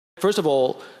First of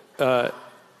all,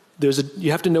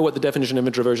 you have to know what the definition of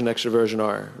introversion and extroversion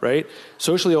are, right?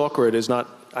 Socially awkward is not,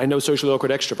 I know socially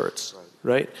awkward extroverts,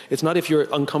 right? It's not if you're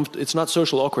uncomfortable, it's not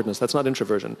social awkwardness, that's not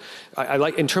introversion. I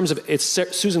like, in terms of, it's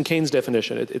Susan Cain's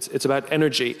definition, it's about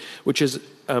energy, which is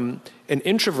an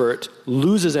introvert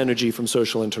loses energy from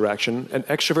social interaction, an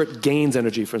extrovert gains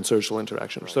energy from social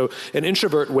interaction. So an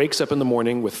introvert wakes up in the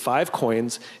morning with 5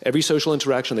 coins, every social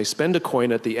interaction they spend a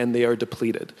coin, at the end they are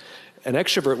depleted. An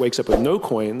extrovert wakes up with no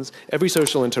coins, every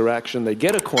social interaction they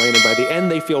get a coin, and by the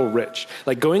end they feel rich.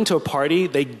 Like going to a party,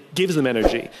 they gives them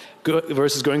energy,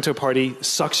 versus going to a party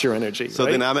sucks your energy. So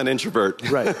right? then I'm an introvert.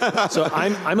 Right. So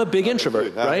I'm a big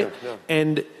introvert, right? Yeah.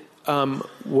 And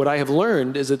what I have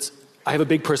learned is I have a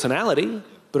big personality,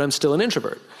 but I'm still an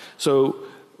introvert. So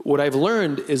what I've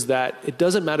learned is that it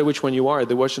doesn't matter which one you are,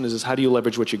 the question is how do you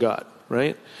leverage what you got,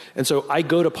 right? And so I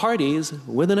go to parties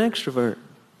with an extrovert,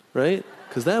 right?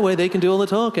 Because that way they can do all the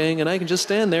talking and I can just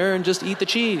stand there and just eat the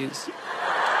cheese.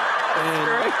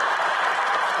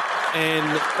 And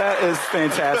that is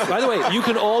fantastic. By the way, you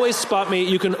can always spot me,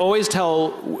 you can always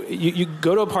tell, you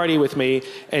go to a party with me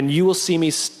and you will see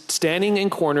me standing in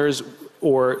corners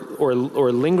or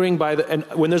lingering by and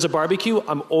when there's a barbecue,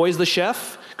 I'm always the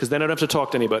chef, because then I don't have to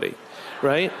talk to anybody,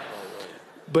 right?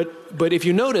 But if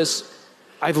you notice,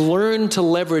 I've learned to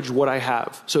leverage what I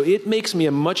have. So it makes me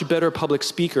a much better public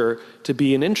speaker to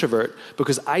be an introvert,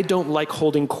 because I don't like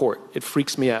holding court. It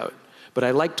freaks me out. But I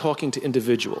like talking to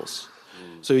individuals.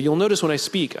 So you'll notice when I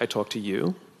speak, I talk to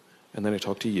you, and then I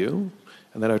talk to you,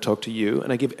 and then I talk to you,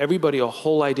 and I give everybody a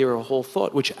whole idea or a whole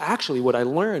thought, which actually, what I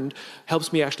learned,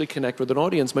 helps me actually connect with an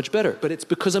audience much better. But it's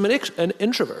because I'm an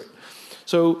introvert.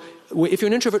 So if you're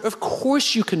an introvert, of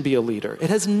course you can be a leader.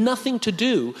 It has nothing to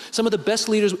do. Some of the best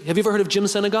leaders, have you ever heard of Jim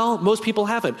Senegal? Most people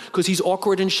haven't, because he's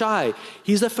awkward and shy.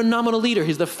 He's a phenomenal leader.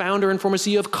 He's the founder and former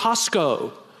CEO of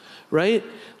Costco, right?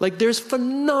 Like there's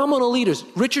phenomenal leaders.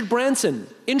 Richard Branson,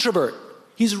 introvert.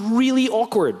 He's really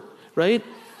awkward, right?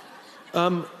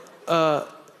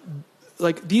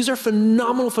 Like these are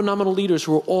phenomenal leaders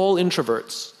who are all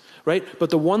introverts. Right? But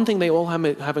the one thing they all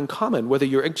have in common, whether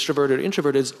you're extrovert or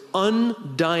introvert, is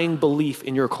undying belief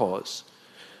in your cause.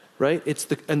 Right?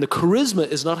 And the charisma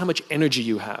is not how much energy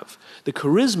you have. The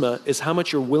charisma is how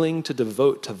much you're willing to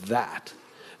devote to that.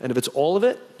 And if it's all of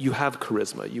it, you have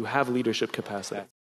charisma. You have leadership capacity.